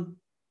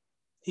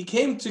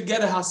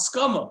a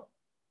haskama,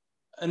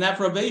 an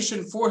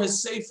approbation for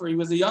his sefer, he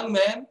was a young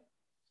man.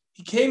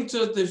 He came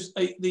to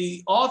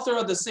the author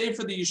of the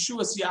sefer, the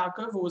Yeshuas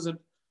Yaakov, who was an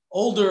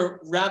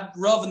older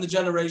Rav in the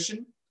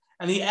generation,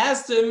 and he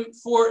asked him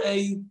for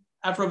a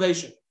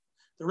approbation.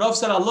 The Rav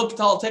said,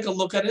 I'll take a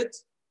look at it,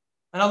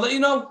 and I'll let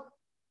you know.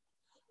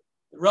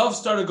 The Rav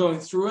started going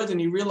through it, and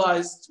he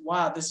realized,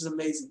 wow, this is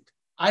amazing.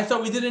 I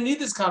thought we didn't need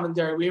this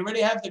commentary. We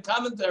already have the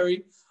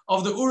commentary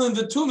of the Urim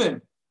V'Tumim,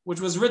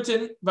 which was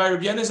written by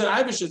Rabbi Yonasan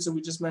Eibeshitz, that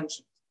we just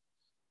mentioned.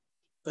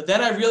 But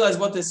then I realized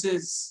what this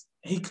is.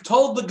 He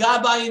told the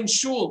Gabbai in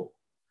Shul,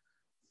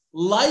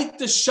 light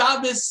the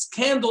Shabbos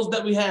candles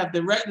that we have,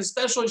 the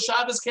special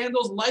Shabbos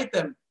candles, light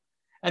them.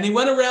 And he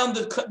went around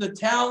the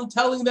town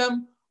telling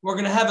them, we're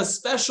going to have a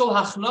special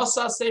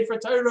Hachnasa Sefer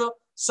Torah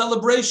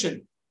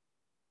celebration.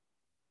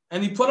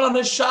 And he put on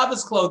his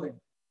Shabbos clothing.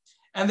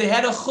 And they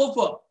had a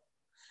chuppah.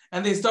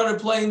 And they started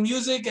playing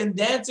music and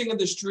dancing in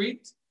the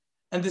street.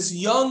 And this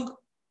young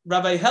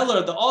Rabbi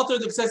Heller, the author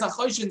of the Ketzos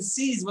HaChoshen,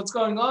 sees what's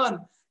going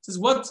on. Says,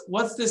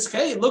 what's this?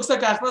 Hey, it looks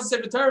like Hachnasa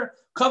Sefer Torah,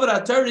 covered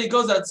at Torah. He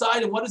goes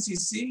outside, and what does he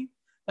see?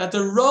 That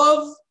the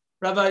Rav,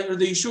 Rabbi, or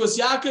the Yeshuas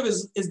Yaakov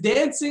is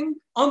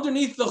dancing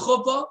underneath the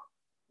chuppah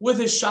with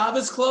his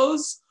Shabbos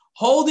clothes,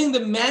 holding the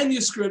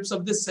manuscripts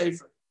of this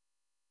sefer.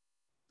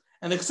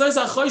 And the Ketzos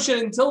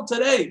HaChoshen until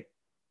today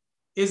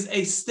is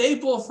a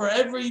staple for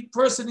every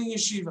person in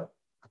yeshiva.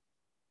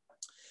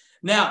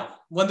 Now,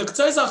 when the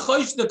Ketzos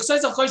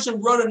HaChoshen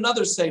wrote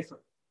another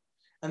sefer,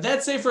 and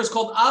that sefer is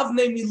called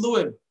Avnei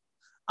Miluim.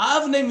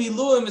 Avnei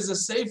Miluim is a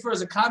sefer,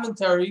 is a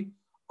commentary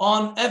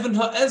on Even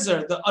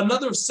HaEzer,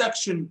 another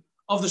section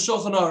of the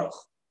Shulchan Aruch,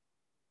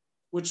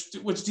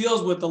 which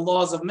deals with the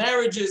laws of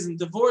marriages and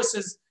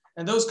divorces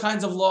and those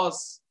kinds of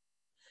laws.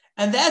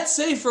 And that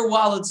sefer,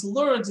 while it's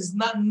learned, is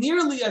not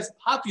nearly as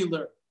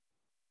popular,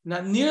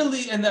 not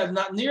nearly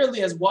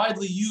as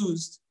widely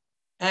used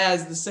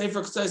as the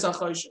sefer Ketzos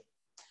HaChoshen.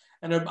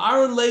 And Reb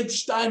Aaron Leib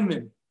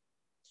Steinman,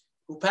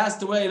 who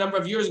passed away a number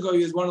of years ago,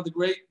 he was one of the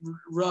great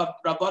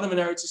Rabbanim in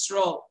Eretz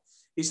Yisrael.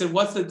 He said,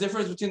 what's the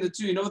difference between the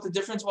two? You know what the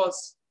difference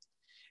was?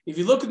 If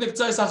you look at the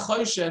Ketzos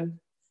HaChoshen,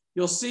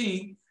 you'll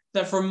see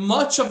that for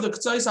much of the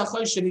Ketzos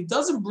HaChoshen,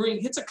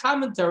 it's a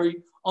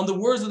commentary on the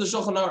words of the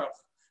Shulchan Aruch,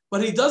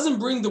 but he doesn't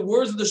bring the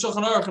words of the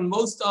Shulchan Aruch in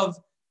most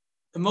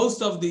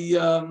of the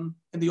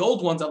in the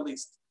old ones at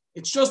least.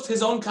 It's just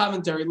his own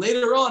commentary.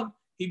 Later on,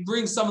 he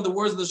brings some of the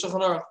words of the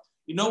Shulchan Aruch.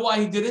 You know why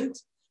he didn't?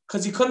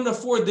 Because he couldn't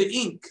afford the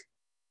ink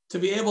to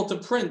be able to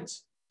print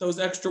those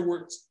extra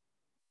words.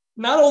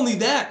 Not only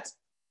that,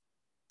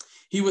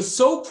 he was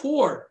so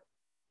poor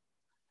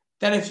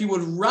that if he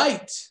would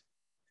write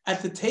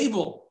at the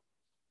table,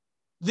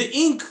 the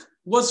ink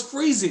was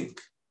freezing.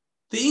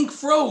 The ink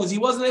froze. He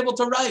wasn't able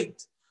to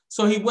write.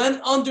 So he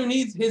went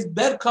underneath his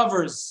bed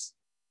covers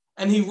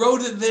and he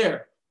wrote it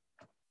there.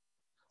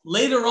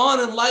 Later on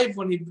in life,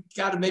 when he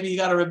got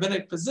a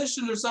rabbinic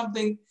position or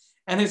something,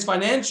 and his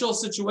financial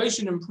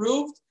situation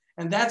improved,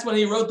 and that's when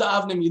he wrote the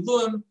Avnei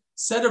Miluim,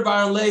 Seder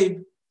Bar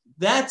Leib.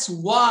 That's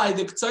why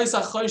the Ketzos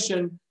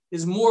HaChoshen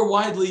is more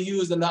widely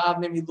used than the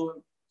Avnei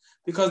Miluim,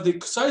 because the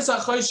Ketzos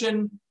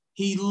HaChoshen,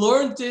 he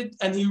learned it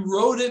and he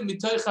wrote it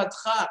mitoch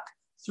hadchak,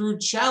 through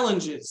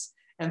challenges,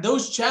 and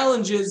those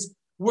challenges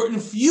were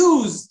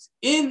infused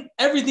in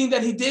everything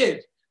that he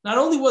did. Not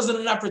only was it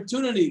an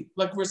opportunity,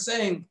 like we're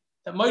saying,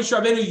 that Moshe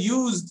Rabbeinu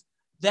used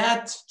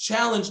that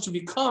challenge to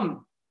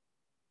become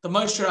the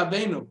Moshe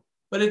Rabbeinu,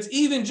 but it's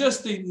even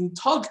just the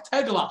tag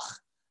teglach,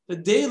 the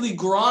daily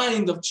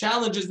grind of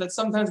challenges that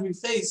sometimes we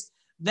face,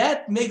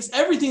 that makes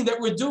everything that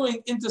we're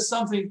doing into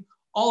something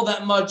all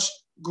that much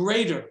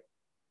greater.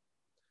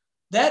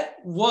 That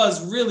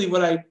was really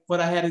what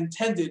I had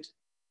intended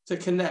to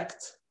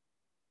connect.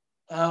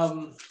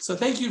 So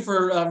thank you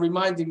for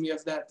reminding me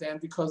of that, Dan,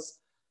 because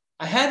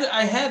I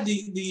had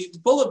the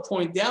bullet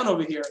point down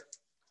over here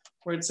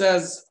where it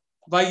says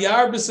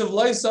Vayar b'siv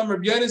loisam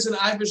Reb Yonasan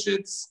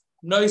Eibeshitz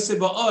noise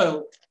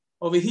ba'oil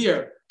over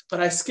here, but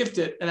I skipped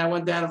it and I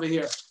went down over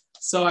here.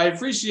 So I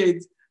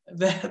appreciate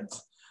that.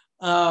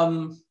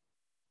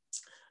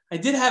 I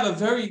did have a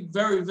very,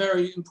 very,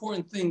 very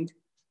important thing,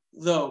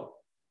 though.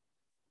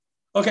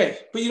 Okay,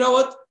 but you know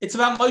what? It's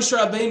about Moshe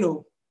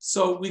Rabbeinu,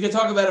 so we can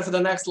talk about it for the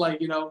next,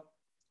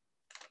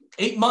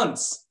 8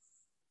 months.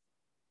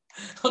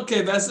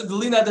 Okay, that's the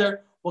Lina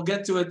there. We'll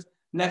get to it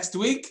next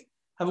week.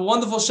 Have a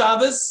wonderful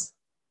Shabbos.